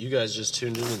You guys just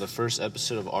tuned into the first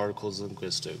episode of Articles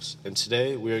Linguistics, and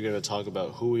today we are going to talk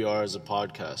about who we are as a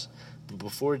podcast. But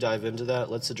before we dive into that,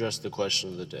 let's address the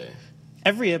question of the day.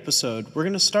 Every episode, we're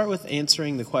going to start with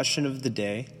answering the question of the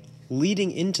day, leading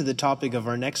into the topic of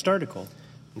our next article.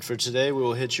 And for today, we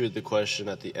will hit you with the question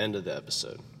at the end of the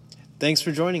episode. Thanks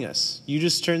for joining us. You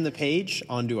just turned the page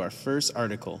onto our first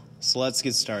article, so let's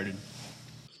get started.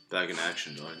 Back in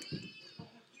action, dog.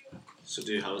 So,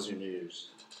 dude, how was your New Year's?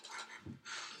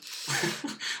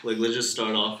 Let's just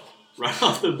start off right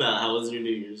off the bat. How was your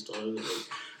New Year's, dog?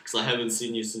 Because I haven't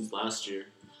seen you since last year.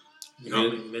 You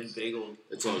got me mid-bagel.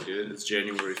 It's all good. It's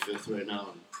January 5th right now,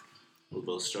 and we're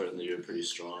both starting the year pretty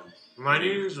strong. My New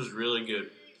Year's was really good.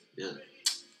 Yeah.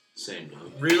 Same,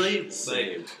 dog. Really?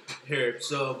 Same.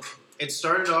 So it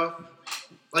started off,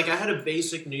 I had a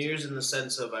basic New Year's in the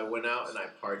sense of I went out and I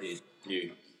partied. Yeah.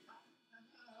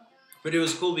 But it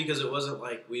was cool because it wasn't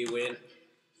like we went...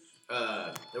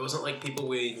 it wasn't like people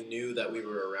we knew that we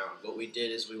were around. What we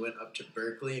did is we went up to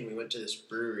Berkeley and we went to this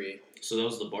brewery. So that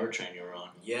was the BART train you were on?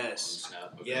 Yes. On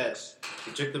Snap. Okay. Yes.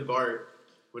 We took the BART,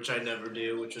 which I never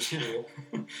do, which was cool.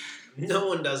 No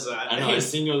one does that. I know, I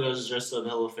seen you guys dressed up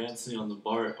hella fancy on the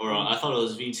BART. Or I thought it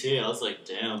was VTA. I was like,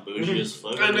 damn, bougie as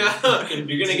fuck. I know.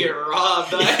 You're going to get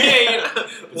robbed.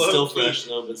 It's still fresh,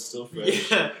 though, but still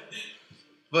fresh. Yeah.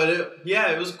 But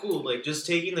it was cool. Just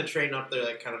taking the train up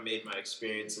there, kind of made my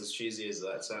experience, as cheesy as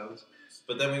that sounds.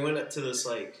 But then we went up to this,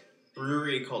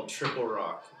 brewery called Triple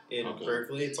Rock in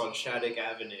Berkeley. It's on Shattuck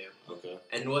Avenue. Okay.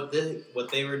 And what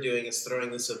they were doing is throwing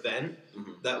this event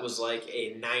that was like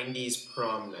a 90s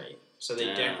prom night. So they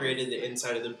decorated the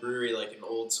inside of the brewery like an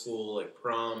old school,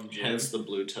 prom gym. Hence the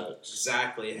blue tux.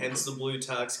 Exactly. Hence the blue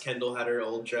tux. Kendall had her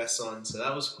old dress on, so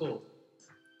that was cool.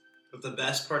 But the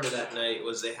best part of that night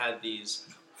was they had these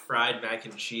fried mac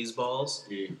and cheese balls,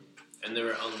 and they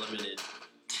were unlimited.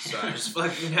 So I just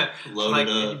fucking loaded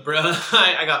up. Bro,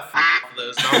 I got for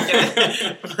those. No, I'm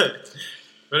kidding.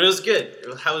 But it was good.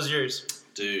 How was yours?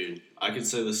 Dude, I could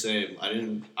say the same. I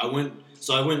went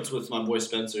with my boy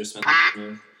Spencer Smith,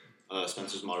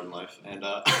 Spencer's Modern Life, and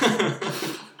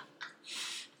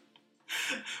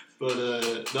but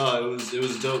no, it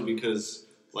was dope because,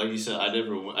 like you said, I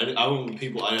went with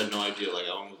people I had no idea.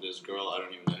 I went with this girl, I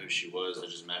don't even know who she was. I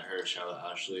just met her. Shout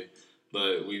out Ashley.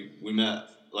 But we met,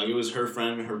 it was her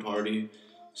friend, her party.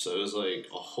 So it was a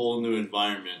whole new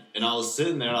environment. And I was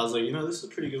sitting there and I was like, this is a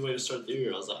pretty good way to start the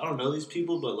year. I was like, I don't know these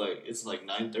people, but it's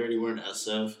 9:30. We're in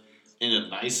SF in a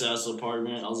nice ass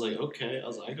apartment. I was like, okay. I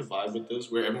was like, I could vibe with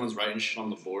this, where everyone's writing shit on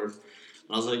the board.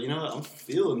 And I was like, what? I'm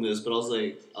feeling this. But I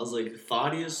was like,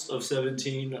 thoughtiest of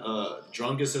 17,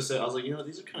 drunkest of 17. I was like,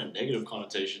 these are kind of negative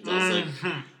connotations. I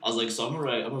was like, so I'm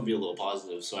gonna be a little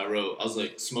positive. So I was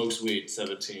like, smokes weed,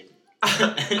 17.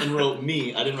 And wrote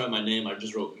me. I didn't write my name, I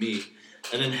just wrote me.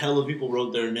 And then hella people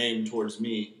wrote their name towards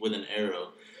me with an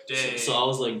arrow. So I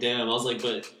was like, damn. I was like,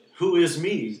 but who is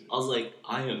me? I was like,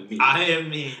 I am me. I am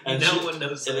me. And no one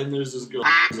knows that. And then there's this girl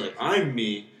who was like, I'm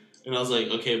me. And I was like,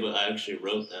 okay, but I actually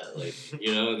wrote that,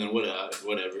 and then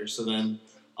whatever. So then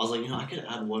I was like, I could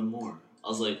add one more. I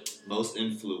was like, most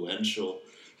influential.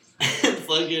 And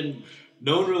fucking,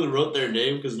 no one really wrote their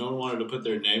name because no one wanted to put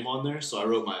their name on there. So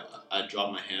I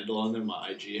dropped my handle on there, my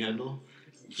IG handle.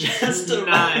 Just to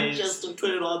put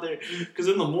it on there. Because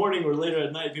in the morning or later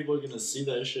at night, people are going to see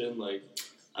that shit and,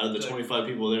 out of the 25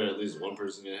 people there, at least one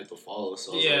person's going to hit the follow.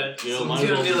 So I was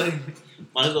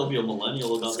might as well be a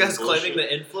millennial about this guy's claiming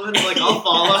the influence. I'll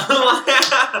follow.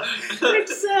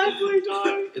 Exactly,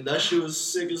 dog. And that shit was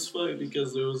sick as fuck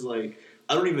because it was I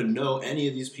don't even know any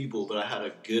of these people, but I had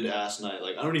a good ass night.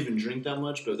 I don't even drink that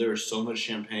much, but there was so much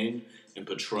champagne and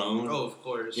Patron. Oh, of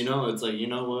course. It's you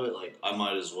know what? I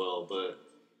might as well. But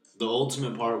the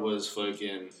ultimate part was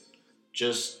fucking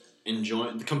just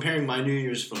comparing my New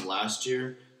Year's from last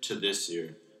year to this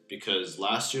year. Because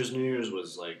last year's New Year's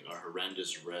was, a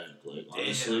horrendous wreck.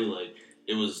 Honestly,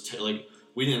 it was,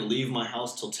 we didn't leave my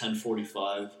house till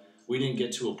 10:45. We didn't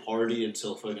get to a party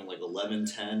until fucking,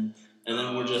 11:10. And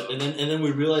then and then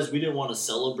we realized we didn't want to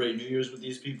celebrate New Year's with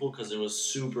these people because it was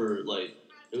super,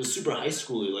 it was super high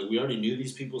schooly. We already knew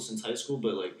these people since high school,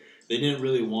 but, they didn't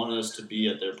really want us to be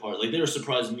at their party. They were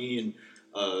surprised me and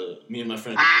my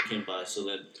friend came by. So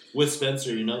then with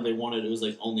Spencer, they wanted, it was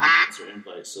only Spencer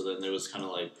invite. So then there was kind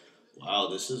of wow,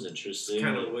 this is interesting. It's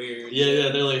kind of weird. Yeah,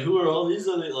 they're who are all these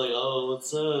other, oh,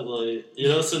 what's up?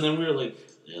 So then we were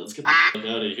let's get the fuck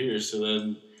out of here. So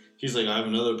then he's I have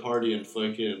another party in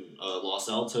fucking Los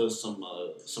Altos, some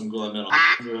girl I met on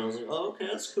Tinder. I was like, oh, okay,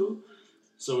 that's cool.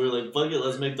 So we were fuck it,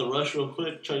 let's make the rush real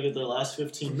quick, try to get there last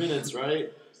 15 minutes,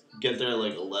 right? Get there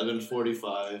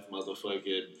 11:45,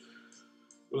 motherfucking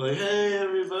We're like, hey,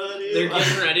 everybody. They're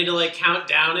getting ready to, like, count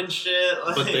down and shit.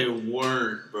 Like. But they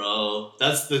weren't, bro.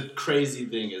 That's the crazy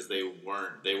thing is they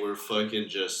weren't. They were fucking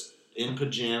just in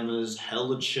pajamas,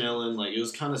 hella chilling. Like, it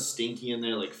was kind of stinky in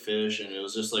there, like fish. And it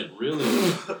was just, like, really...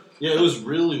 yeah, it was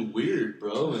really weird,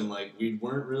 bro. And, like, we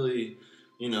weren't really,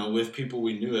 you know, with people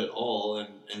we knew at all.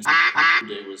 And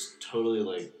day was totally,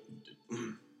 like...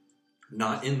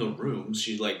 not in the room.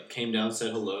 She, like, came down,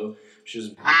 said hello. She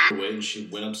was away, and she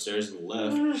went upstairs and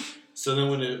left. So then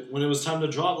when it was time to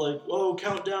drop, like, whoa,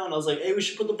 countdown, I was like, hey, we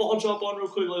should put the ball drop on real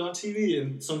quick, like, on TV.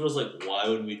 And some girl's like, why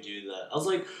would we do that? I was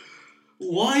like,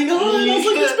 why not? I was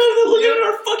like, it's better than looking at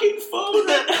our fucking phone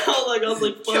right now. Like, I was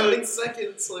like, fuck. Counting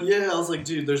seconds. Like. Yeah, I was like,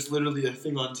 dude, there's literally a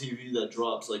thing on TV that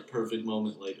drops, like, perfect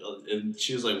moment. Like, and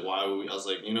she was like, why would we? I was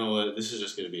like, you know what? This is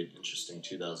just going to be an interesting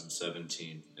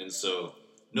 2017. And so...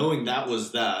 knowing that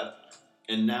was that,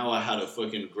 and now I had a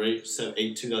fucking great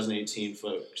 2018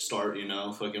 start, you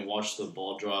know, fucking watch the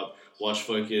ball drop, watch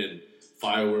fucking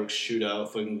fireworks shoot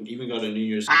out, fucking even got a New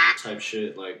Year's type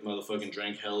shit, like motherfucking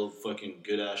drank hell of fucking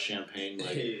good ass champagne,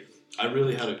 like I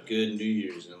really had a good New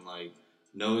Year's, and like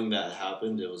knowing that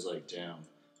happened, it was like, damn,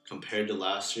 compared to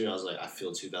last year, I was like, I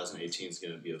feel 2018 is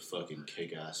gonna be a fucking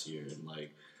kick ass year, and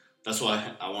like that's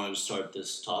why I wanted to start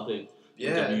this topic.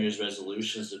 Yeah. New Year's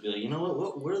resolutions to be like, you know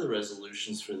what were the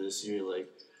resolutions for this year? Like,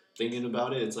 thinking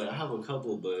about it, it's like, I have a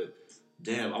couple, but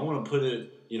damn, I want to put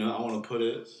it, you know,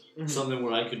 something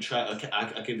where I could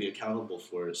I could be accountable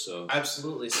for it, so.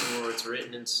 Absolutely, somewhere where it's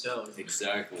written in stone.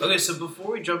 Exactly. Okay, so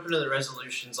before we jump into the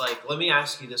resolutions, like, let me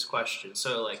ask you this question.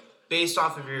 So, like, based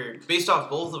off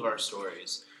both of our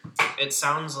stories, it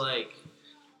sounds like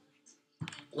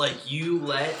you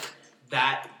let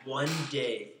that one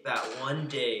day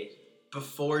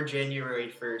before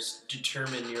January 1st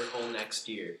determine your whole next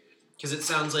year. Because it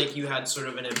sounds like you had sort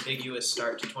of an ambiguous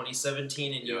start to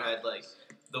 2017, and you had, like,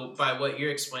 by what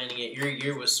you're explaining it, your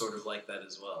year was sort of like that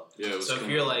as well. Yeah, so if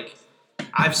you're like,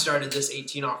 I've started this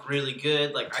 18 off really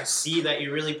good, like, I see that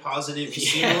you're really positive, you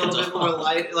seem a little bit more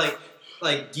light,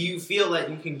 like, do you feel that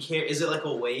you can carry, is it like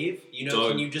a wave? You know,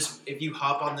 can you just, if you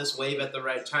hop on this wave at the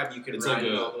right time, you can ride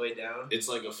it all the way down? It's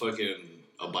like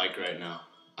a bike right now.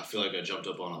 I feel like I jumped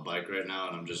up on a bike right now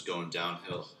and I'm just going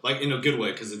downhill. Like, in a good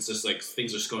way, because it's just like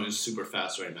things are just going super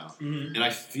fast right now. Mm-hmm. And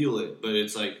I feel it, but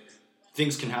it's like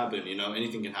things can happen, you know?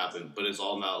 Anything can happen. But it's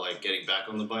all about, like, getting back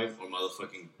on the bike or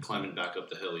motherfucking climbing back up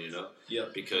the hill, you know? Yeah.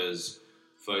 Because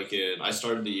fucking, I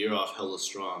started the year off hella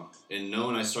strong. And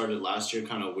knowing I started last year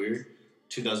kind of weird,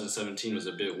 2017 was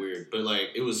a bit weird. But, like,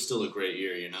 it was still a great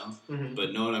year, you know? Mm-hmm.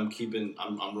 But knowing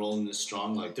I'm rolling this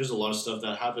strong, like, there's a lot of stuff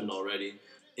that happened already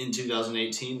in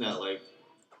 2018 that, like,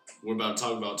 we're about to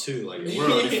talk about too. Like, we're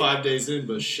already 5 days in,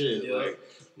 but shit, like,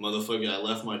 motherfucker, I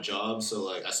left my job, so,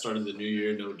 like, I started the new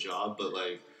year, no job, but,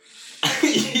 like,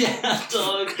 yeah,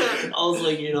 dog. I was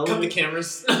like, you know, cut the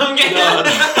cameras. No.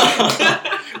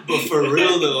 But for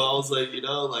real though, I was like, you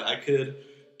know, like, I could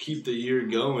keep the year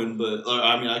going, but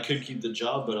I could keep the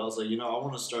job, but I was like, you know, I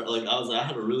want to start. Like, I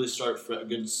had a really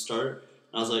good start.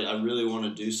 I was like, I really want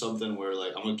to do something where,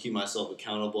 like, I'm going to keep myself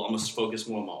accountable. I'm going to focus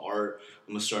more on my art.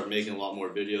 I'm going to start making a lot more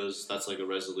videos. That's, like, a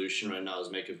resolution right now,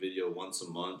 is make a video once a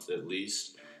month at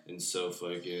least. And so,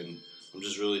 fucking, I'm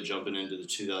just really jumping into the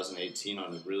 2018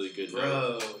 on a really good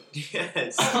note. Bro,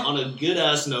 yes. On a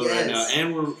good-ass note right now.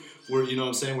 And we're, you know what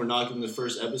I'm saying, we're knocking the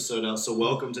first episode out. So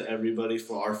welcome to everybody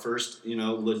for our first, you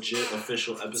know, legit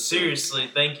official episode. Seriously,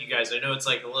 thank you guys. I know it's,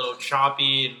 like, a little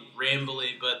choppy and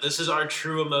rambly, but this is our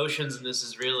true emotions, and this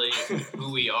is really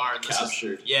who we are. And this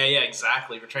Captured. Yeah,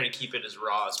 exactly. We're trying to keep it as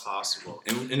raw as possible.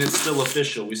 And it's still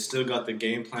official. We still got the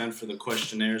game plan for the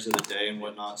questionnaires of the day and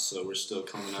whatnot, so we're still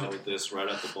coming out with this right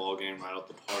at the ball game, right out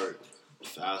the park,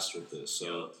 fast with this.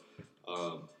 So,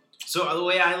 So the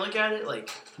way I look at it,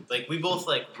 like we both,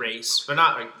 like, race, but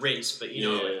not, like, race, but, you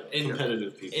know,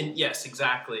 competitive people. Yes,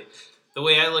 exactly. The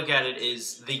way I look at it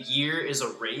is the year is a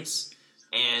race,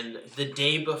 and the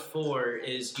day before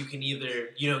is you can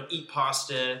either, you know, eat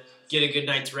pasta, get a good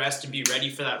night's rest, and be ready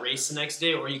for that race the next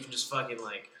day, or you can just fucking,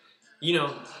 like, you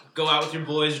know, go out with your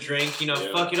boys, drink, you know,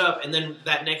 fuck it up, and then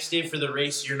that next day for the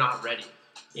race, you're not ready.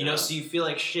 You know, so you feel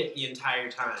like shit the entire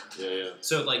time. Yeah.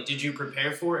 So, like, did you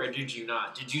prepare for it or did you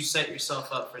not? Did you set yourself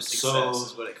up for success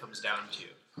is what it comes down to.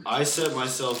 I set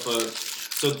myself up...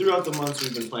 So, throughout the months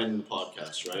we've been planning the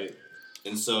podcast, right?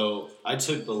 And so, I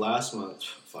took the last month...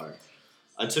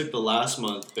 I took the last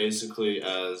month basically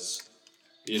as,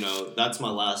 you know, that's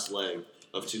my last leg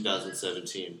of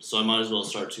 2017. So, I might as well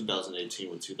start 2018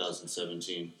 with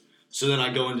 2017. So, then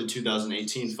I go into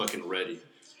 2018 fucking ready.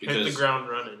 Because hit the ground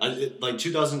running. Like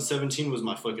 2017 was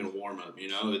my fucking warm up.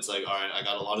 It's like, all right, I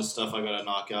got a lot of stuff I gotta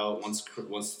knock out. Once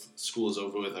school is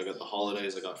over with, I got the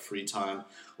holidays, I got free time.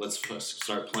 Let's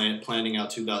start planning out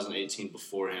 2018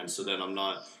 beforehand. So then I'm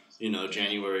not,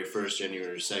 January 1st,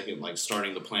 January 2nd, like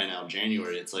starting to plan out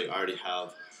January. It's like I already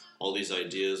have all these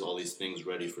ideas, all these things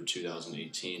ready for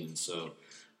 2018, and so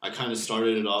I kind of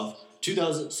started it off.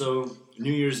 So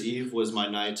New Year's Eve was my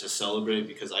night to celebrate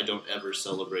because I don't ever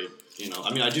celebrate.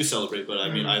 I do celebrate, but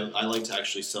I like to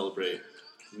actually celebrate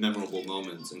memorable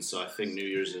moments, and so I think New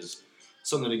Year's is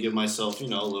something to give myself, a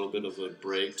little bit of a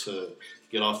break to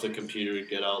get off the computer,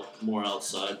 get out more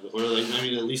outside, or at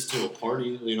least to a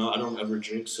party. I don't ever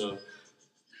drink, so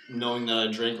knowing that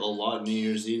I drank a lot New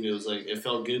Year's Eve, it was like it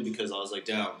felt good because I was like,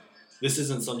 damn, this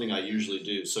isn't something I usually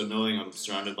do. So knowing I'm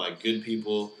surrounded by good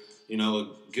people,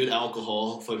 good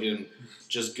alcohol, fucking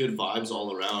just good vibes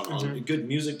all around, good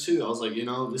music too. I was like,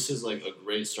 this is like a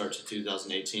great start to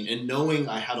 2018. And knowing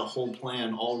I had a whole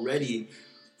plan already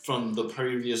from the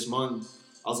previous month,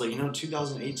 I was like,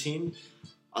 2018.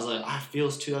 I was like, I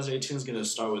feel 2018 is gonna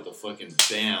start with a fucking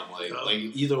bam, like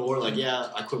either or, like yeah,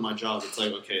 I quit my job. It's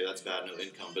like okay, that's bad, no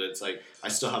income, but it's like I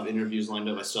still have interviews lined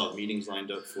up. I still have meetings lined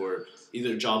up for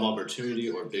either job opportunity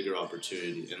or bigger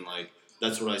opportunity, and like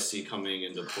that's what I see coming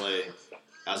into play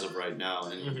as of right now,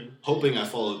 and hoping I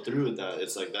follow through with that.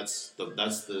 It's like that's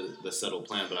the settled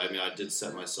plan. But I did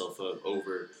set myself up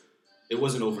over. It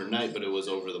wasn't overnight, but it was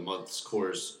over the month's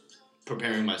course,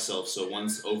 preparing myself. So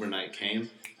once overnight came,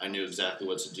 I knew exactly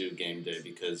what to do game day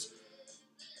because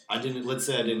let's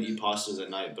say I didn't eat pastas at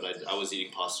night, but I was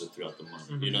eating pasta throughout the month,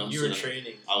 You were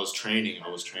training. I was training,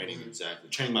 exactly.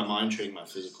 Training my mind, training my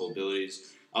physical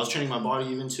abilities. I was training my body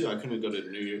even too. I couldn't go to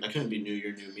New Year. I couldn't be New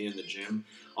Year, New Me in the gym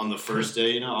on the first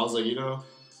day, I was like,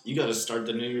 you got to start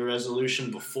the New Year resolution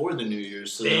before the New Year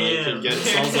so that I could get it.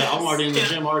 So I was like, I'm already in the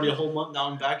gym, already a whole month now.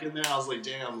 I'm back in there. I was like,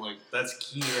 damn, like. That's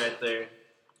key right there.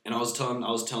 And I was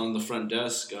telling the front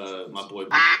desk, my boy,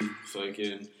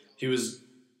 fucking, he was,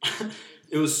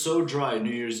 it was so dry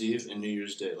New Year's Eve and New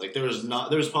Year's Day. Like there was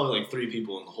probably like 3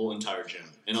 people in the whole entire gym,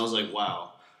 and I was like,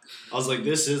 wow. I was like,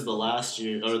 this is the last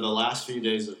year or the last few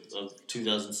days of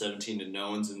 2017, and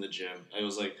no one's in the gym. I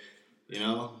was like,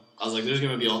 I was like, there's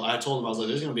gonna be. I told him I was like,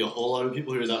 there's gonna be a whole lot of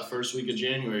people here that first week of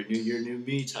January, New Year, New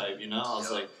Me type. I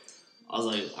was like,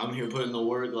 I'm here putting the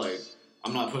work like.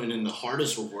 I'm not putting in the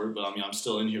hardest of work, but I'm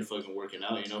still in here fucking working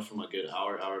out, for my good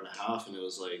hour and a half, and it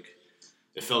was like,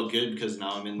 it felt good because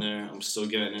now I'm in there, I'm still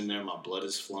getting in there, my blood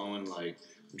is flowing, like,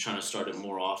 I'm trying to start it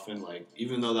more often, like,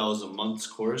 even though that was a month's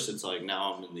course, it's like,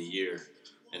 now I'm in the year,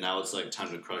 and now it's like time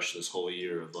to crush this whole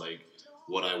year of like,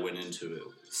 what I went into it,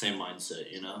 same mindset,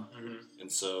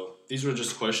 and so, these were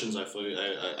just questions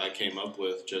I came up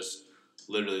with just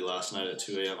literally last night at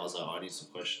 2 a.m. I was like, I need some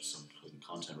questions, some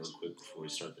content real quick before we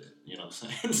start the, you know what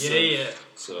I'm saying? Yeah.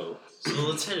 So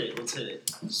let's hit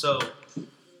it. So,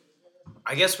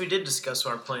 I guess we did discuss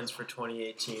our plans for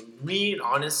 2018. Me,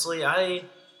 honestly, I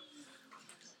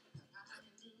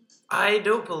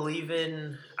don't believe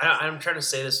in, I'm trying to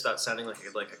say this without sounding like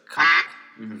a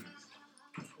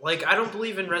like, I don't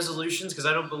believe in resolutions because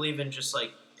I don't believe in just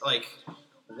like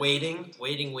waiting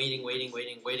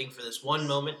for this one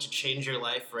moment to change your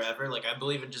life forever. Like, I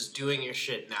believe in just doing your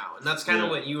shit now. And that's kind of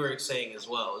what you were saying as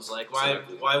well. Is like, why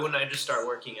wouldn't I just start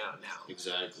working out now?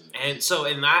 Exactly. And so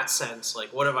in that sense, like,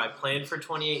 what have I planned for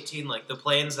 2018? Like, the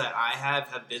plans that I have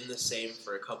been the same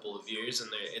for a couple of years, and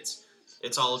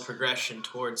it's all a progression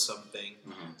towards something.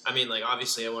 I mean, like,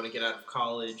 obviously I want to get out of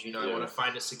college, I want to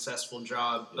find a successful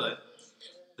job, but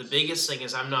the biggest thing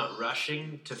is I'm not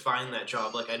rushing to find that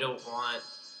job. Like, I don't want...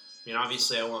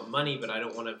 obviously I want money, but I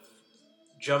don't want to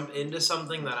jump into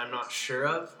something that I'm not sure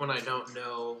of when I don't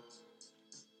know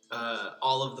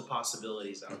all of the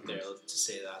possibilities out there, to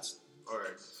say that,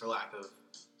 or for lack of...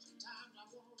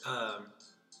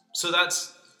 so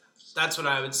that's what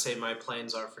I would say my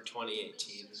plans are for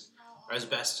 2018, or as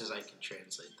best as I can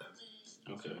translate them.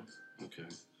 Okay.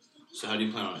 So how do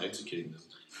you plan on executing them?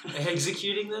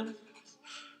 Executing them?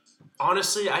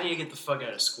 Honestly, I need to get the fuck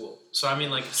out of school. So,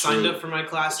 signed up for my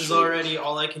classes already.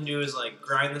 All I can do is,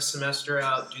 grind the semester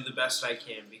out, do the best I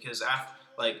can. Because,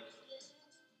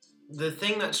 the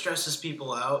thing that stresses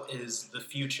people out is the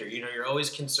future. You're always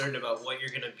concerned about what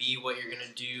you're going to be, what you're going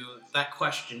to do. That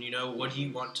question, what do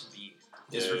you want to be,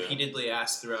 is repeatedly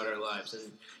asked throughout our lives.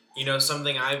 And,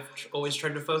 something I've always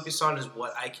tried to focus on is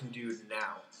what I can do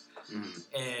now.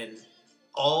 And...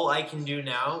 all I can do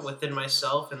now within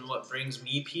myself and what brings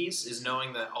me peace is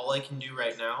knowing that all I can do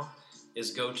right now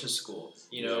is go to school.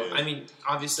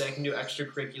 Obviously I can do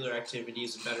extracurricular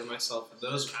activities and better myself in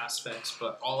those aspects,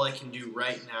 but all I can do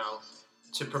right now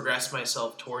to progress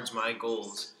myself towards my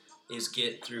goals is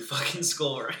get through fucking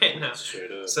school right now.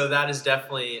 Straight up. So that is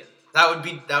definitely that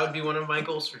would be one of my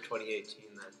goals for 2018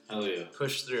 then. Hell yeah.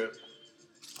 Push through.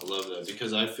 I love that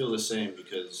because I feel the same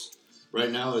because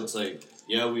right now it's like,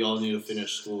 yeah, we all need to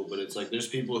finish school, but it's like there's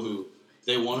people who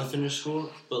they want to finish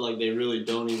school, but like they really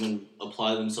don't even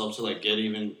apply themselves to like get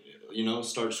even,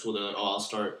 start school. They're like, oh, I'll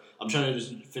start. I'm trying to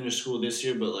just finish school this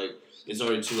year, but like it's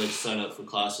already too late to sign up for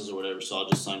classes or whatever, so I'll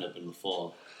just sign up in the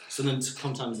fall. So then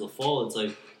sometimes the fall, it's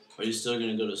like, are you still going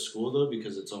to go to school though?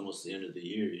 Because it's almost the end of the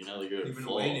year, you're in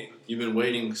fall. You've been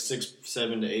waiting 6,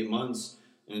 7 to 8 months.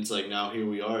 And it's like, now here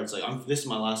we are. It's like, this is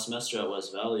my last semester at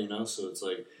West Valley, so it's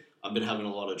like, I've been having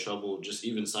a lot of trouble just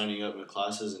even signing up in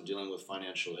classes and dealing with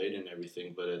financial aid and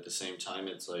everything. But at the same time,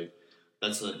 it's like,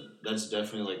 that's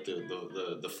definitely like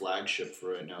the flagship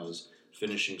for right now is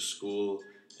finishing school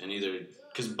and either,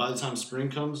 because by the time spring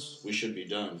comes, we should be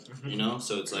done,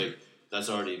 So it's like, that's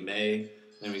already May.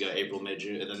 Then we got April, May,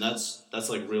 June, and then that's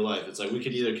like real life. It's like we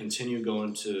could either continue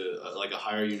going to like a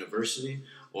higher university,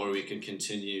 or we can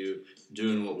continue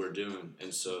doing what we're doing.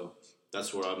 And so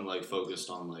that's where I'm like focused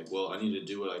on like, well, I need to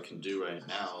do what I can do right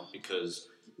now because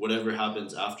whatever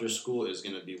happens after school is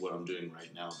going to be what I'm doing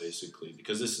right now, basically,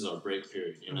 because this is our break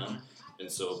period, And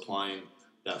so applying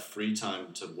that free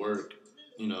time to work,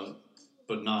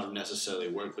 but not necessarily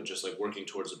work, but just like working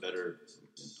towards a better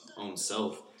own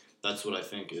self. That's what I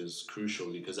think is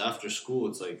crucial because after school,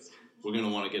 it's like we're going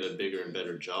to want to get a bigger and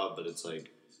better job, but it's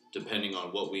like depending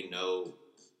on what we know,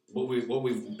 what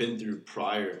we've been through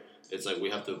prior, it's like we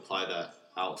have to apply that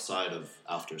outside of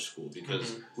after school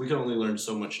because we can only learn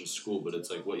so much in school, but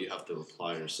it's like what you have to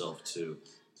apply yourself to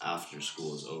after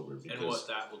school is over. Because, and what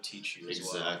that will teach you as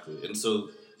well. Exactly. And so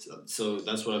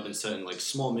that's what I've been setting, like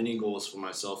small mini goals for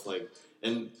myself, like,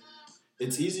 and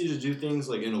it's easy to do things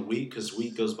like in a week because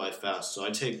week goes by fast. So I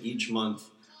take each month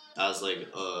as like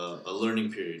a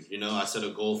learning period. I set a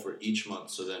goal for each month.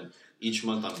 So then each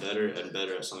month I'm better and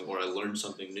better at something, or I learn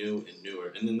something new and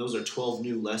newer. And then those are 12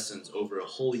 new lessons over a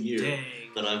whole year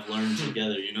that I've learned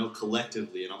together,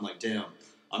 collectively. And I'm like, damn,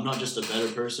 I'm not just a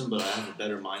better person, but I have a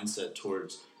better mindset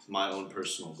towards my own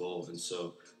personal goal. And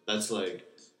so that's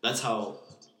how,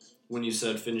 when you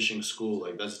said finishing school,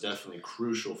 like that's definitely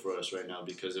crucial for us right now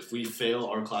because if we fail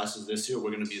our classes this year,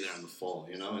 we're going to be there in the fall,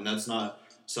 and that's not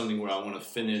something where I want to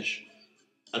finish.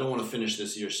 I don't want to finish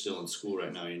this year still in school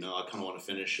right now, I kind of want to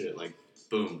finish it like,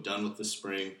 boom, done with the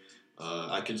spring.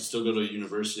 I could still go to a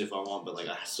university if I want, but like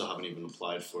I still haven't even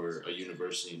applied for a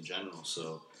university in general,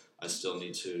 so I still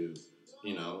need to,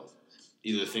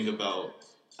 either think about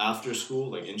after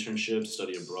school, like internships,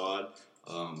 study abroad,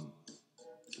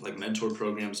 like mentor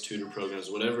programs, tutor programs,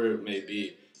 whatever it may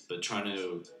be, but trying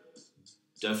to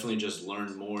definitely just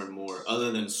learn more and more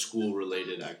other than school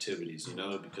related activities,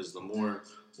 because the more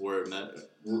we're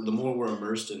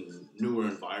immersed in newer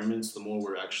environments, the more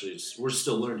we're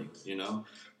still learning,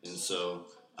 and so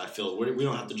I feel we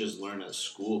don't have to just learn at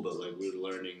school, but like we're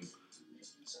learning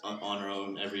on our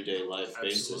own everyday life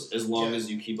basis, as long as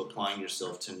you keep applying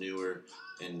yourself to newer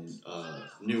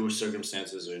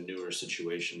circumstances or newer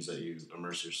situations that you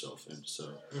immerse yourself in. So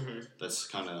that's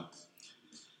kind of.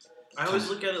 I always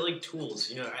look at it like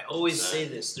tools. I always say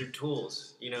this: they're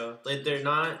tools. Like they're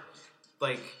not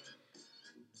like.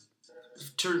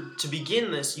 To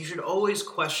begin this, you should always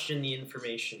question the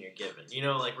information you're given.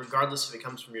 Like regardless if it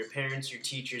comes from your parents, your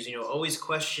teachers, always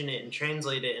question it and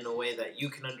translate it in a way that you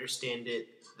can understand it,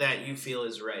 that you feel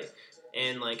is right.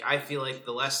 And like I feel like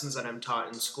the lessons that I'm taught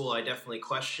in school, I definitely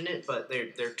question it, but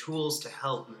they're tools to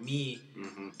help me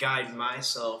guide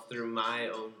myself through my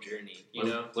own journey.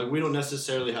 Like we don't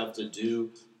necessarily have to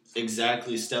do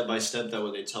exactly step by step that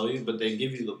what they tell you, but they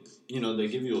give you they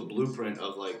give you a blueprint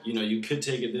of like you could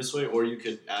take it this way, or you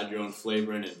could add your own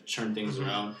flavor in and turn things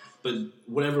around. But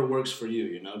whatever works for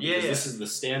you, because this is the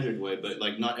standard way. But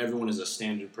like not everyone is a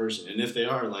standard person, and if they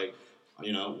are, like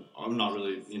I'm not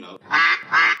really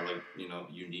like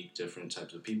unique, different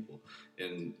types of people,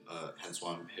 and hence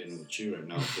why I'm hitting with you right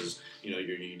now because you're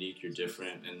unique, you're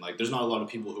different, and like there's not a lot of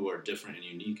people who are different and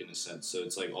unique in a sense. So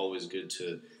it's like always good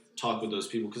to talk with those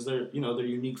people because they're they're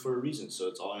unique for a reason. So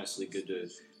it's honestly good to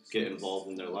get involved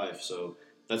in their life. So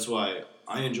that's why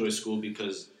I enjoy school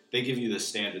because they give you the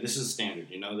standard. This is standard,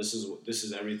 this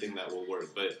is everything that will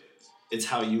work, but it's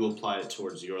how you apply it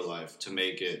towards your life to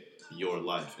make it your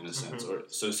life in a sense. Or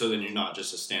so then you're not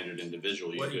just a standard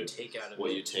individual. What you take out of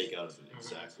it. You take out of it,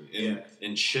 exactly.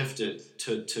 And shift it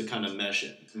to kind of mesh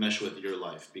with your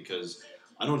life because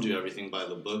I don't do everything by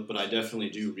the book, but I definitely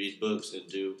do read books and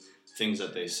do things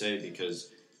that they say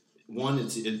because one,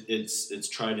 it's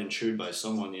tried and true by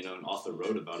someone, an author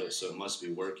wrote about it, so it must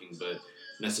be working. But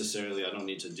necessarily, I don't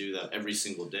need to do that every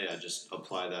single day. I just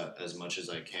apply that as much as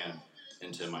I can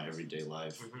into my everyday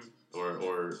life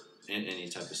or in any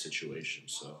type of situation.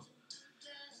 So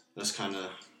that's kind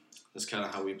of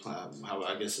how we plan. How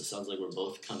I guess it sounds like we're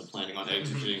both kind of planning on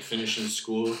executing, finishing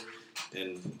school,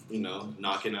 and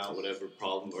knocking out whatever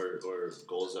problem or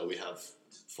goals that we have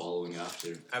following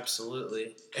after.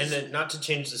 Absolutely. And then, not to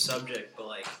change the subject, but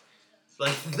like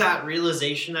that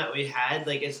realization that we had,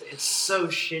 like it's so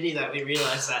shitty that we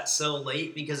realized that so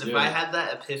late, because if I had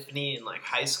that epiphany in like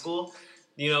high school,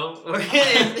 you know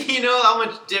how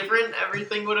much different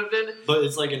everything would have been. But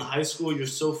it's like in high school, you're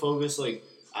so focused. Like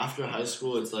after high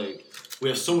school, it's like we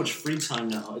have so much free time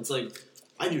now. It's like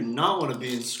I do not want to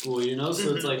be in school,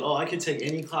 So it's like, oh, I can take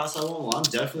any class I want. Well, I'm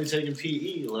definitely taking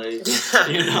PE. Like, it's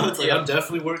like I'm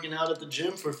definitely working out at the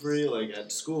gym for free, like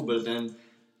at school. But then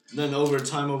over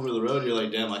time, over the road, you're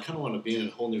like, damn, I kind of want to be in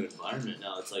a whole new environment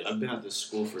now. It's like I've been at this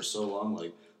school for so long.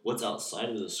 Like, what's outside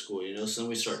of the school? So then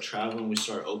we start traveling, we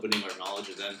start opening our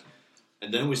knowledge,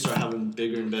 and then we start having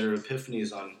bigger and better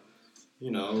epiphanies on,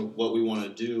 what we want to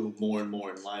do more and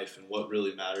more in life, and what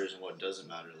really matters and what doesn't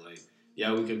matter. Like,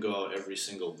 yeah, we could go out every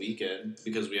single weekend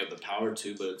because we have the power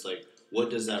to, but it's like, what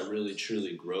does that really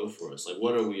truly grow for us? Like,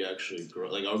 what are we actually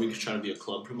like? Are we trying to be a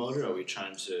club promoter? Are we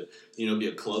trying to, be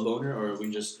a club owner? Or are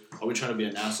we trying to be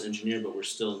a NASA engineer, but we're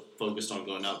still focused on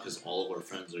going out because all of our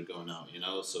friends are going out,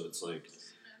 So it's like,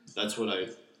 that's what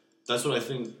I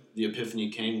think the epiphany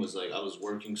came, was like, I was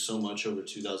working so much over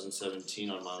 2017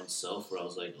 on my own self, where I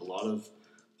was like, a lot of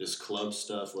this club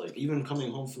stuff, like even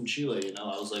coming home from Chile,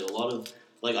 I was like, a lot of,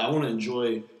 like, I want to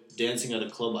enjoy dancing at a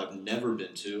club I've never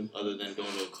been to, other than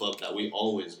going to a club that we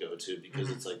always go to,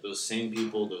 because it's like those same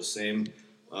people, those same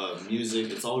music,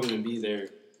 it's all going to be there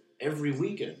every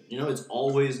weekend. It's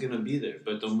always going to be there.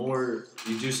 But the more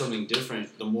you do something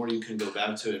different, the more you can go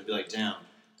back to it and be like, damn,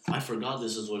 I forgot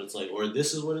this is what it's like, or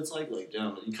this is what it's like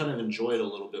damn, you kind of enjoy it a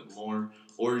little bit more,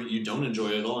 or you don't enjoy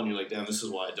it at all, and you're like, damn, this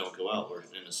is why I don't go out, or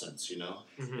in a sense,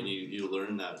 and you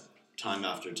learn that time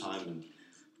after time. And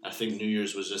I think New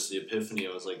Year's was just the epiphany.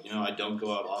 I was like, I don't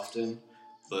go out often,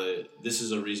 but this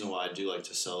is a reason why I do like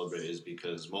to celebrate, is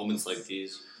because moments like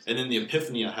these, and then the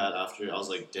epiphany I had after, I was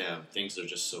like, damn, things are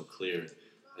just so clear.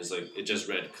 It's like, it just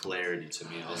read clarity to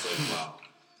me. I was like, wow.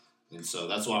 And so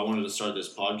that's why I wanted to start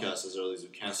this podcast as early as we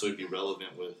can, so it'd be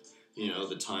relevant with,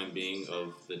 the time being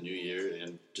of the new year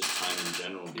and just time in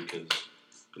general, because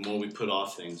the more we put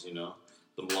off things, the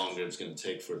longer it's going to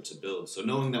take for it to build. So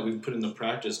knowing that we've put into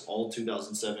practice all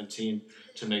 2017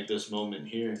 to make this moment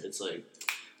here, it's like,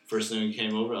 first thing we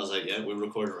came over, I was like, yeah, we're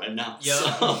recording right now. Yeah.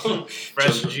 So,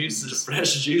 fresh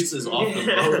juices off the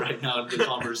boat right now in the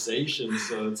conversation.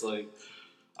 So it's like,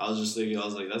 I was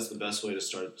like, that's the best way to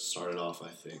start it off, I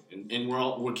think. And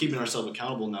we're keeping ourselves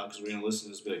accountable now, because we're going to listen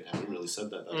to this and be like, we really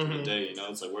said that back in the day,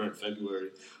 It's like we're in February,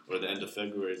 or the end of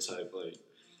February type, like,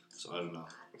 so I don't know.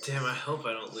 Damn, I hope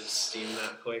I don't lose steam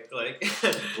that quick. Like,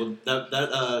 well,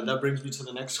 that brings me to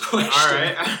the next question. All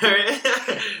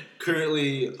right.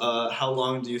 Currently, how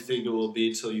long do you think it will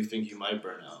be till you think you might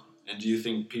burn out? And do you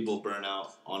think people burn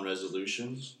out on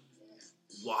resolutions?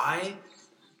 Why?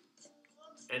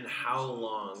 And how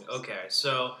long? Okay,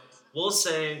 so we'll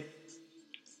say,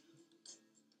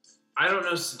 I don't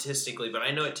know statistically, but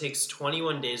I know it takes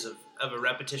 21 days of a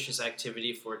repetitious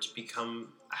activity for it to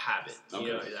become a habit.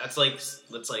 Okay. That's like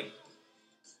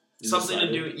You something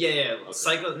decided? to do. Yeah. Okay.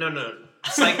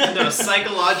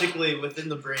 Psychologically within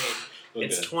the brain, Okay.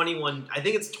 it's 21. I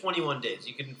think it's 21 days.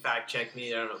 You can fact check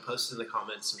me. I don't know. Post in the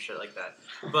comments, some shit like that.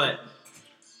 But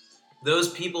those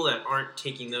people that aren't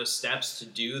taking those steps to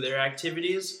do their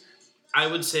activities, I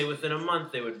would say within a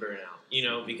month they would burn out.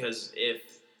 Because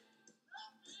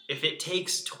if it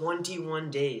takes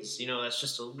 21 days, that's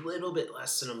just a little bit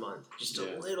less than a month. Just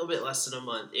a little bit less than a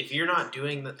month. If you're not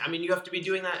doing that, you have to be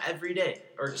doing that every day,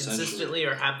 or consistently,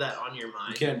 or have that on your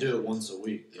mind. You can't do it once a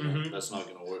week. That's not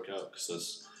going to work out, because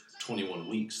that's 21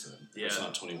 weeks then. Yeah. That's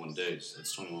not 21 days.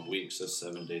 That's 21 weeks. That's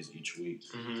 7 days each week.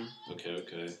 Mm-hmm.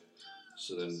 Okay.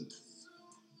 So then,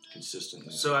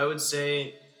 consistently. So I would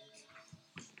say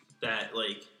that,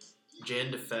 like,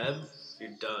 Jan to Feb,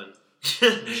 you're done.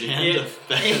 Jan to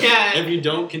Feb. Yeah. If you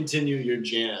don't continue, you're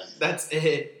Jan. That's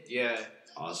it. Yeah.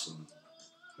 Awesome.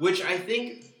 Which I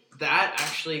think that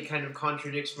actually kind of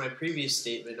contradicts my previous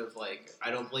statement of, like,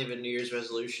 I don't believe in New Year's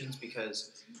resolutions,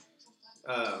 because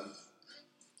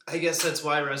I guess that's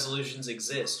why resolutions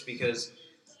exist, because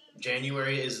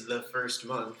January is the first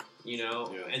month,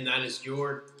 and that is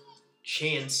your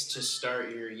chance to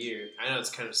start your year. I know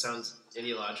it kind of sounds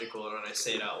ideological when I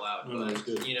say it out loud,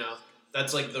 but,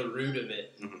 That's like the root of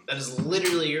it. Mm-hmm. That is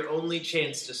literally your only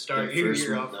chance to start your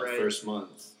year off right. That first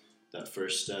month, that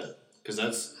first step.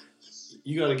 Because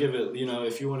you got to give it,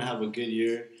 if you want to have a good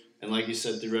year, and like you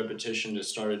said, through repetition to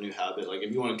start a new habit. Like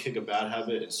if you want to kick a bad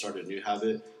habit and start a new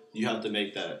habit, you have to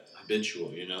make that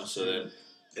habitual, So then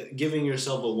giving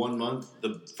yourself a 1 month,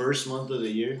 the first month of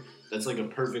the year, that's like a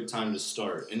perfect time to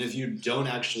start. And if you don't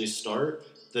actually start,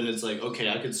 then it's like, okay,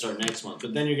 I could start next month.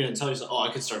 But then you're going to tell yourself, oh,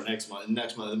 I could start next month. And by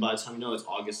the time you know it's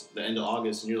August, the end of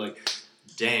August, and you're like,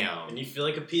 damn. And you feel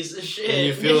like a piece of shit. And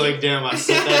you feel like, damn, I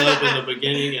set that up in the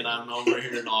beginning and I'm over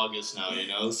here in August now,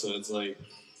 So it's like,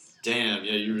 damn,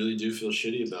 yeah, you really do feel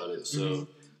shitty about it. So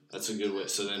that's a good way.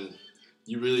 So then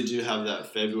you really do have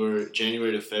that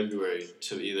January to February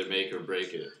to either make or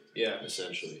break it. Yeah.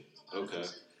 Essentially. Okay.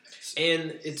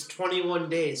 And it's 21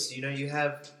 days, so you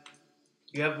have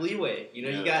leeway.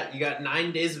 You got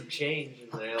 9 days of change in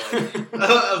there, like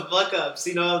of fuck ups.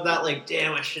 Of that, like,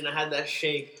 damn, I shouldn't have had that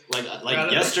shake.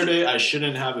 Like yesterday, I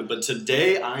shouldn't have it, but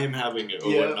today I am having it,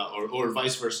 or whatnot, or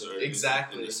vice versa.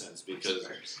 Exactly. In a sense,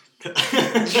 because. For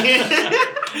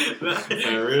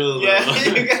real, though.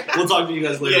 Yeah. We'll talk to you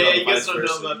guys later. Yeah, you guys don't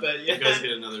know about that. Yeah. You guys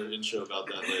get another intro about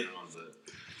that later on,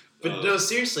 but no,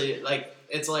 seriously, like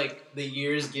it's like the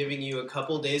year's giving you a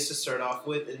couple days to start off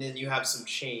with, and then you have some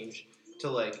change to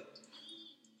like.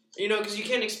 Because you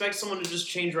can't expect someone to just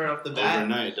change right off the bat.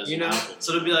 Overnight, doesn't happen.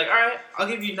 So to be like, all right, I'll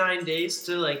give you 9 days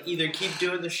to like either keep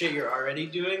doing the shit you're already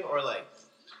doing, or like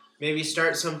maybe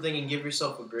start something and give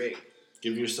yourself a break.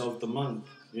 Give yourself the month,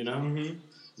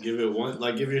 Mm-hmm. Give it one,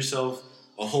 like give yourself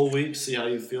a whole week, see how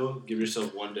you feel. Give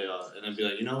yourself 1 day off, and then be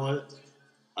like, you know what?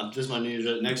 This is my New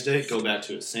Year's. Next day, go back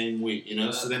to it. Same week,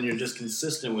 So then you're just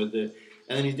consistent with it,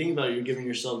 and then you think about it, you're giving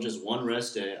yourself just one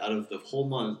rest day out of the whole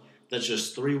month. That's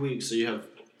just 3 weeks, so you have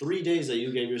 3 days that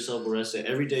you gave yourself a rest day.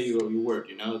 Every day you work,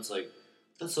 It's like,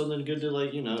 that's something good to,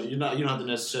 like, you don't have to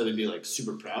necessarily be, like,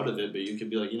 super proud of it, but you could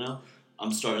be like,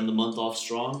 I'm starting the month off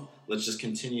strong. Let's just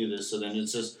continue this. So then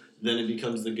then it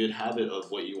becomes the good habit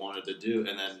of what you wanted to do.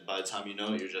 And then by the time you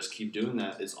know it, you just keep doing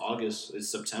that. It's August. It's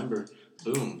September.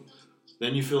 Boom.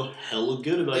 Then you feel hella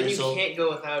good about yourself. Then you can't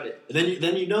go without it. And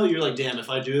then you're like, damn,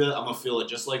 if I do that, I'm going to feel like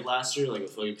just like last year, like a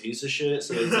fucking piece of shit.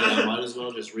 So it's like, I might as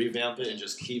well just revamp it and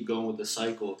just keep going with the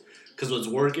cycle. Because what's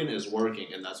working is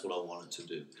working, and that's what I wanted to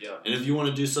do. Yeah. And if you want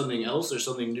to do something else or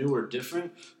something new or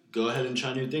different, go ahead and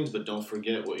try new things, but don't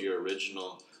forget what your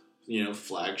original,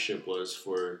 flagship was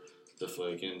for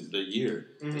the year,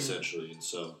 essentially. And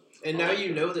so. And now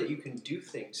you know that you can do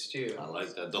things too. I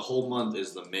like that. The whole month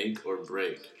is the make or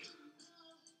break.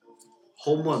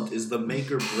 Whole month is the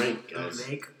make or break, guys.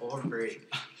 The make or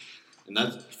break. And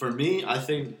that's, for me, I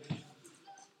think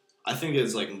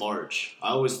it's like March. I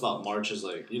always thought March is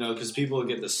like, because people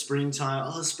get the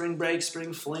springtime, spring break,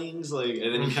 spring flings, like,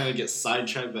 and then you kind of get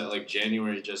sidetracked that like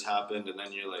January just happened, and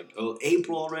then you're like, oh,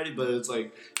 April already, but it's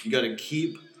like you got to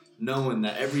keep knowing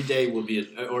that every day will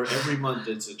be, or every month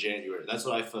it's a January. That's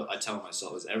what I tell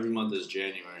myself is every month is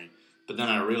January. But then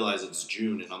I realize it's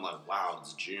June, and I'm like, wow,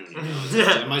 it's June. It's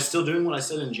like, am I still doing what I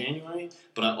said in January?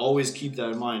 But I always keep that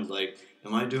in mind. Like,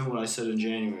 am I doing what I said in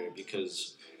January?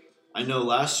 Because I know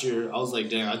last year I was like,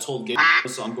 dang, I told Gabe,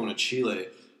 so I'm going to Chile.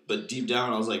 But deep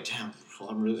down, I was like, damn,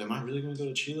 am I really going to go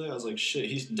to Chile? I was like, shit,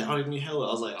 he's doubting me hella.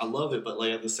 I was like, I love it. But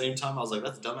like at the same time, I was like,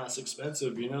 that's dumbass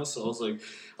expensive, So I was like,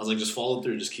 just follow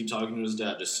through. Just keep talking to his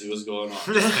dad. Just see what's going on.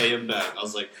 Just pay him back. I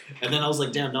was like, and then I was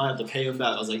like, damn, now I have to pay him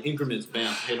back. I was like, increments,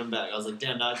 bam, paid him back. I was like,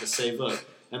 damn, now I have to save up.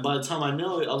 And by the time I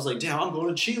know it, I was like, damn, I'm going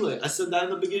to Chile. I said that in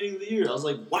the beginning of the year. I was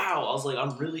like, wow. I was like,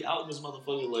 I'm really out in this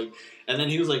motherfucker. Like, and then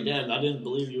he was like, damn, I didn't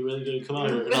believe you were really going to come out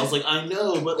here. And I was like, I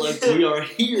know, but like, we are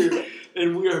here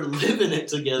and we are living it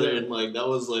together. And like, that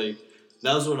was when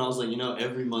I was like,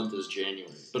 every month is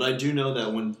January. But I do know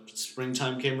that when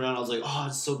springtime came around, I was like, oh,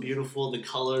 it's so beautiful, the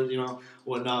color,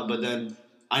 whatnot. But then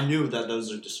I knew that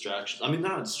those are distractions. I mean,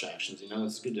 they're not distractions,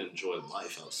 It's good to enjoy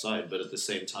life outside. But at the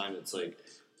same time, it's like,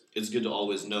 it's good to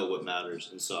always know what matters.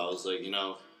 And so I was like,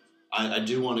 I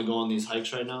do want to go on these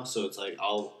hikes right now. So it's like,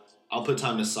 I'll put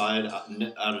time aside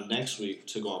out of next week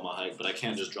to go on my hike. But I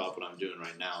can't just drop what I'm doing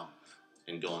right now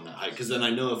and go on that hike. Because then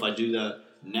I know if I do that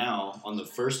now on the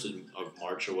 1st of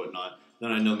March or whatnot,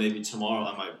 then I know maybe tomorrow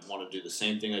I might want to do the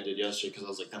same thing I did yesterday because I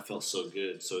was like, that felt so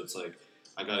good. So it's like,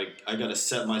 I gotta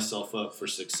set myself up for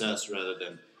success rather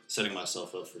than setting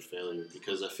myself up for failure.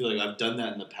 Because I feel like I've done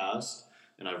that in the past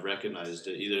and I've recognized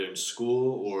it either in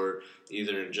school or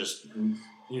either in just,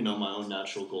 my own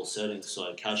natural goal setting. So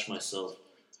I catch myself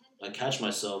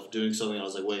doing something. I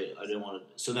was like, wait, I didn't want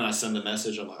to. So then I send the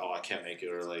message. I'm like, oh, I can't make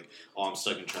it, or like, oh, I'm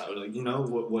stuck in traffic, like,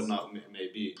 what not may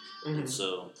be. Mm-hmm. And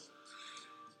so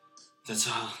that's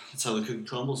how the cookie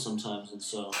crumbles sometimes, and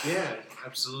so. Yeah,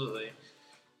 absolutely.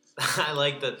 I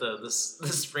like that the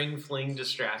spring fling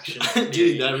distraction.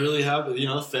 Dude, that really happened. You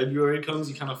know, February comes,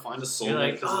 you kind of find a soulmate. You're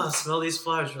like, oh, smell these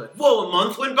flowers. You're like, whoa, a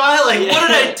month went by? Like, what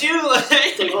did I do?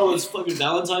 It's like, oh, it's fucking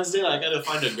Valentine's Day. I gotta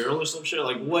find a girl or some shit.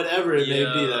 Like, whatever it may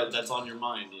be that's on your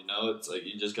mind, you know? It's like,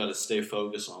 you just gotta stay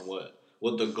focused on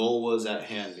what the goal was at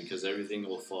hand, because everything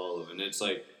will follow. And it's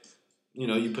like, you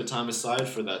know, you put time aside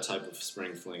for that type of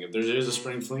spring fling. If there is a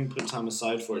spring fling, put time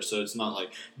aside for it. So it's not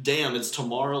like, damn, it's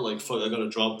tomorrow. Like, fuck, I gotta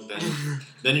drop it.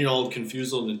 Then you're all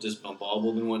confused and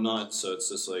disbobbled and whatnot. So it's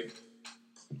just like,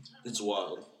 it's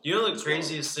wild. You know, the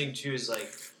craziest thing too is like,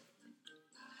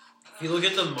 if you look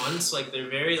at the months, like they're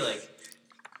very like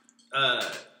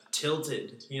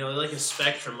tilted. You know, like a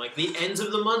spectrum. Like the ends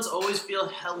of the months always feel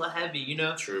hella heavy. You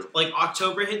know, true. Like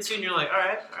October hits you and you're like, all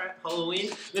right,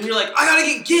 Halloween. Then you're like, I gotta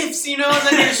get gifts. You know, and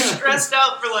then you're stressed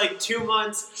out for like 2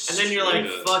 months, and then you're like,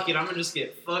 fuck it, I'm gonna just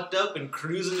get fucked up and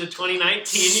cruise into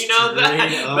 2019. You know,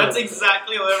 that's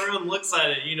exactly how everyone looks at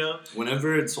it. You know,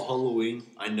 whenever it's Halloween,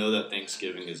 I know that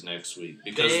Thanksgiving is next week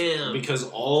because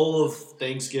all of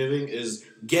Thanksgiving is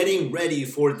getting ready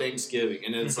for Thanksgiving,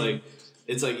 and it's like.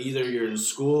 It's like either you're in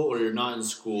school or you're not in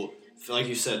school. Like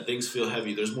you said, things feel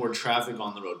heavy. There's more traffic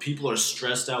on the road. People are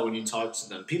stressed out when you talk to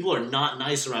them. People are not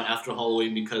nice around after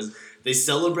Halloween because they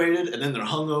celebrated and then they're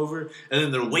hungover and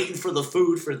then they're waiting for the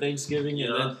food for Thanksgiving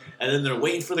and then they're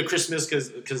waiting for the Christmas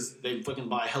because they fucking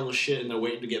buy hella shit and they're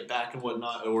waiting to get back and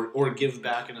whatnot or give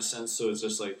back in a sense. So it's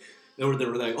just like they were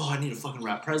like, oh, I need to fucking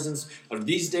wrap presents. Of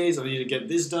these days, I need to get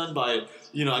this done by.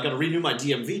 You know, I gotta renew my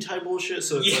DMV type bullshit.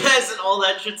 So it's and all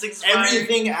that shit's expired.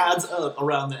 Everything adds up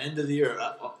around the end of the year.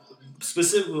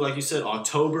 Specifically, like you said,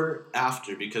 October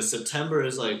after, because September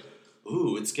is like,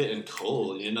 ooh, it's getting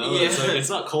cold, you know? Yeah. It's like, it's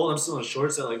not cold, I'm still in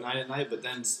shorts at like 9 at night, but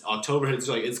then October hits,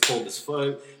 like, it's cold as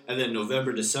fuck. And then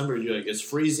November, December, you're like, it's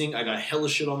freezing, I got hella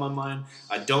shit on my mind,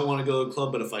 I don't want to go to a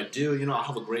club, but if I do, you know, I'll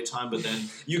have a great time, but then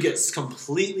you get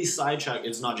completely sidetracked,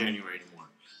 it's not January anymore,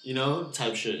 you know?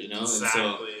 Type shit, you know?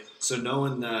 Exactly. And so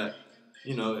knowing that,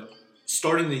 you know,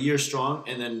 starting the year strong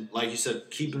and then, like you said,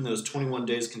 keeping those 21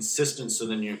 days consistent so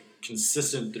then you're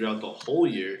consistent throughout the whole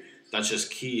year, that's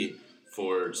just key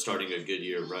for starting a good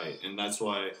year right. And that's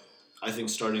why I think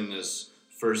starting this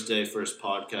first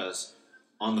podcast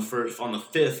on the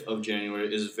 5th of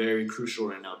January is very crucial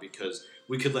right now, because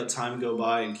we could let time go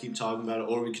by and keep talking about it,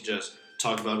 or we could just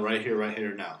talk about it right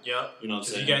here now. Yep. You know what I'm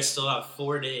saying? You guys still have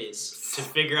 4 days to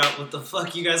figure out what the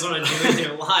fuck you guys want to do in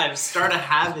your lives. Start a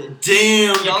habit.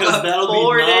 Damn, because that'll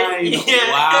be 9.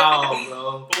 Yeah. Wow,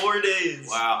 bro. 4 days.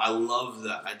 Wow, I love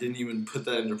that. I didn't even put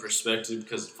that into perspective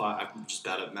because I'm just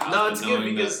bad at math. No, it's good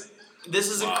because this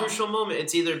is a crucial moment.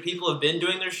 It's either people have been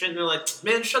doing their shit and they're like,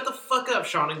 man, shut the fuck up,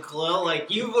 Sean and Khalil.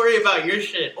 Like, you worry about your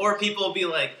shit. Or people will be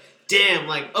like, damn,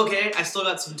 like, okay, I still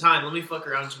got some time. Let me fuck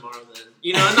around tomorrow then.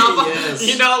 You know, not yes.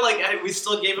 You know, like, we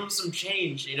still gave him some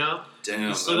change, you know? Damn,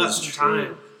 we still got some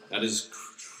time. That is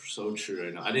so true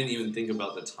right now. I didn't even think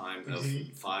about the time of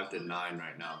 5 to 9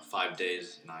 right now. 5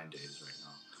 days, 9 days right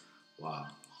now. Wow.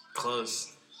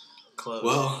 Close.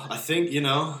 Well, I think, you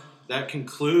know, that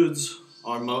concludes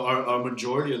our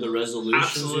majority of the resolutions.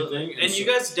 Absolutely. And you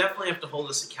guys definitely have to hold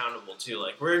us accountable too.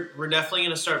 Like we're definitely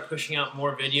gonna start pushing out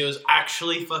more videos,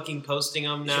 actually fucking posting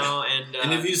them now. Yeah.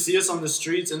 And if you see us on the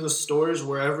streets, in the stores,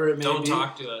 wherever it may don't be,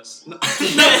 talk to us.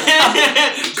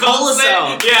 Call us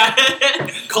out. Yeah.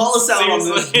 Call us out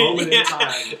Seriously. on this moment in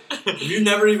time. If you've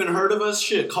never even heard of us,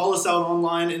 shit, call us out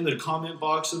online in the comment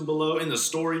box and below, in the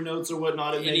story notes or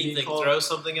whatnot. It may be called. Throw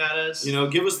something at us. You know,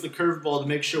 give us the curveball to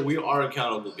make sure we are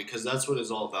accountable, because that's what it's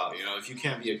all about. You know, if you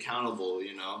can't be accountable,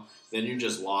 you know, then you're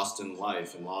just lost in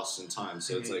life and lost in time.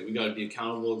 So it's like, we got to be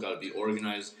accountable, got to be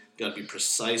organized, got to be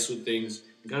precise with things,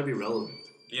 got to be relevant.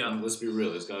 Yeah. You know, let's be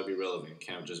real. It's got to be relevant. It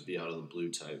can't just be out of the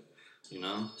blue type, you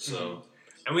know? So.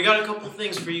 And we got a couple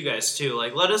things for you guys too.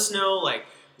 Like, let us know, like,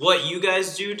 what you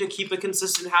guys do to keep a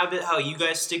consistent habit, how you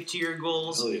guys stick to your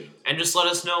goals, and just let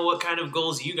us know what kind of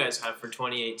goals you guys have for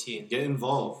 2018. Get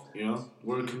involved, you know?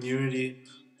 We're a community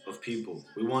of people.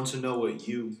 We want to know what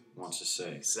you want to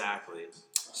say. Exactly.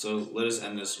 So let us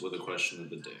end this with a question of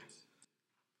the day.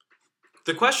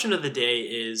 The question of the day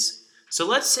is, so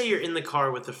let's say you're in the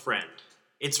car with a friend.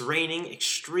 It's raining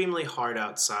extremely hard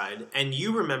outside, and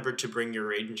you remembered to bring your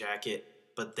rain jacket,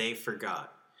 but they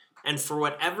forgot. And for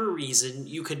whatever reason,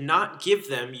 you could not give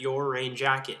them your rain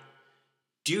jacket.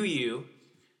 Do you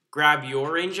grab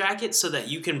your rain jacket so that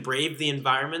you can brave the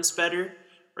environments better?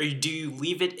 Or do you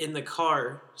leave it in the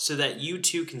car so that you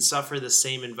too can suffer the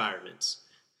same environments?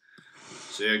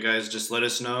 So yeah, guys, just let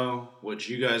us know what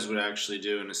you guys would actually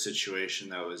do in a situation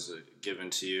that was given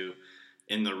to you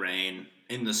in the rain,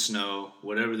 in the snow,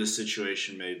 whatever the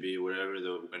situation may be, whatever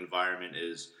the environment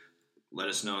is. Let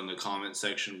us know in the comment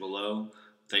section below.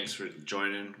 Thanks for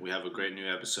joining. We have a great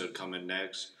new episode coming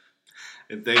next.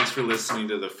 And thanks for listening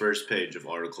to the first page of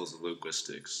Articles of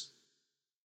Linguistics.